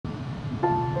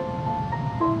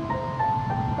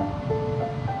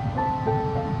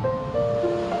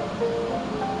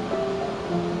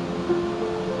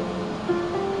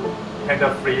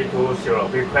Panda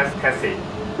 320, request taxi.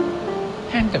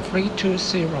 Panda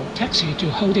 320, taxi to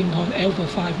holding point Alpha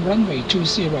 5, runway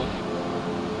 20.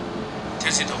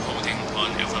 Taxi to holding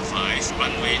point Alpha 5,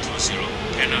 runway 20,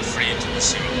 Panda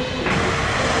 320.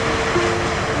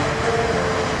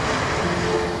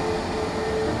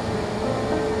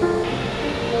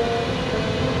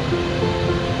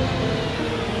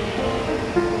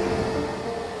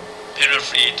 Panda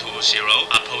 320,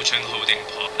 approaching holding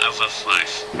point Alpha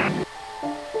 5.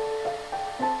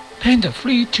 Panda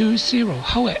 320,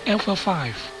 hold at Alpha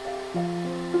 5.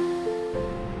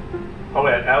 Hold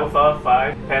at Alpha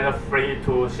 5, Panda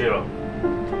 320.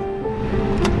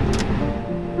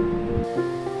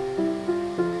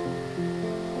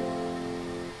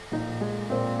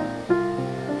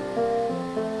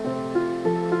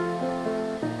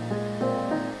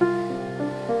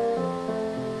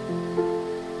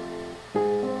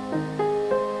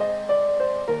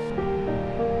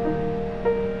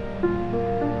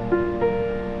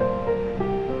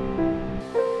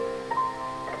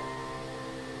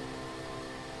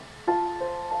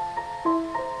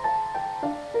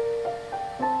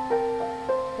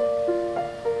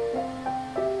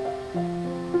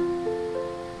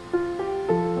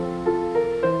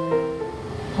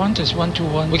 Qantas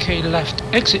 121, VK left,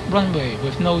 exit runway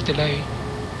with no delay.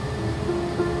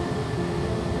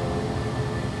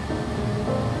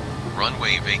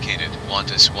 Runway vacated,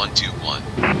 Qantas 121.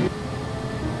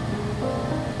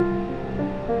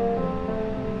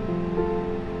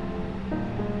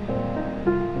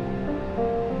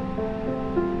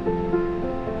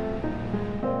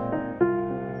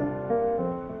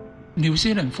 New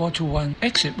Zealand 421,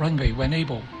 exit runway when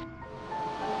able.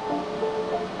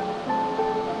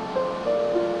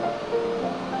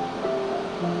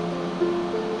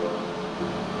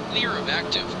 Clear of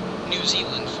active, New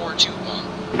Zealand 421.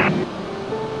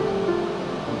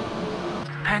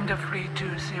 Panda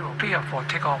 320, clear for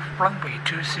takeoff, runway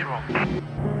 20.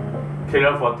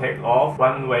 Clear for takeoff,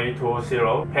 runway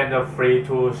 20, Panda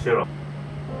 320.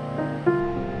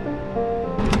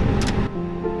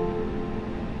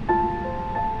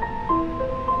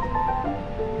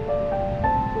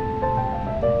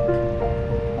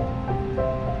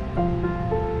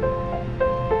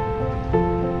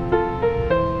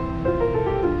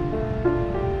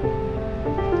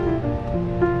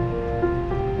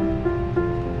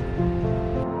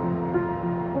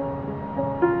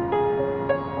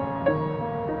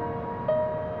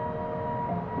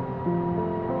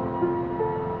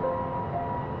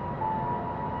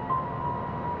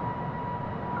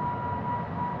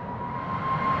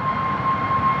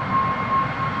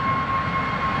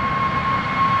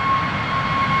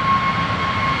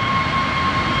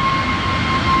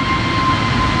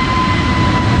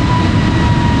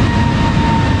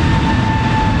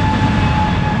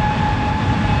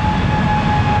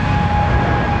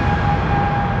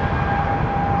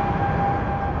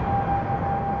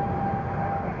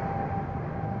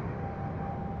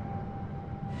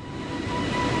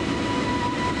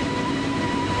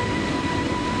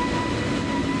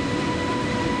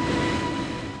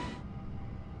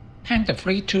 Panda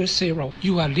 320,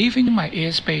 you are leaving my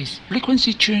airspace.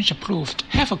 Frequency change approved.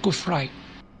 Have a good flight.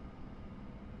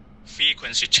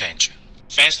 Frequency change.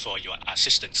 Thanks for your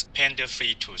assistance, Panda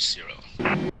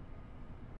 320.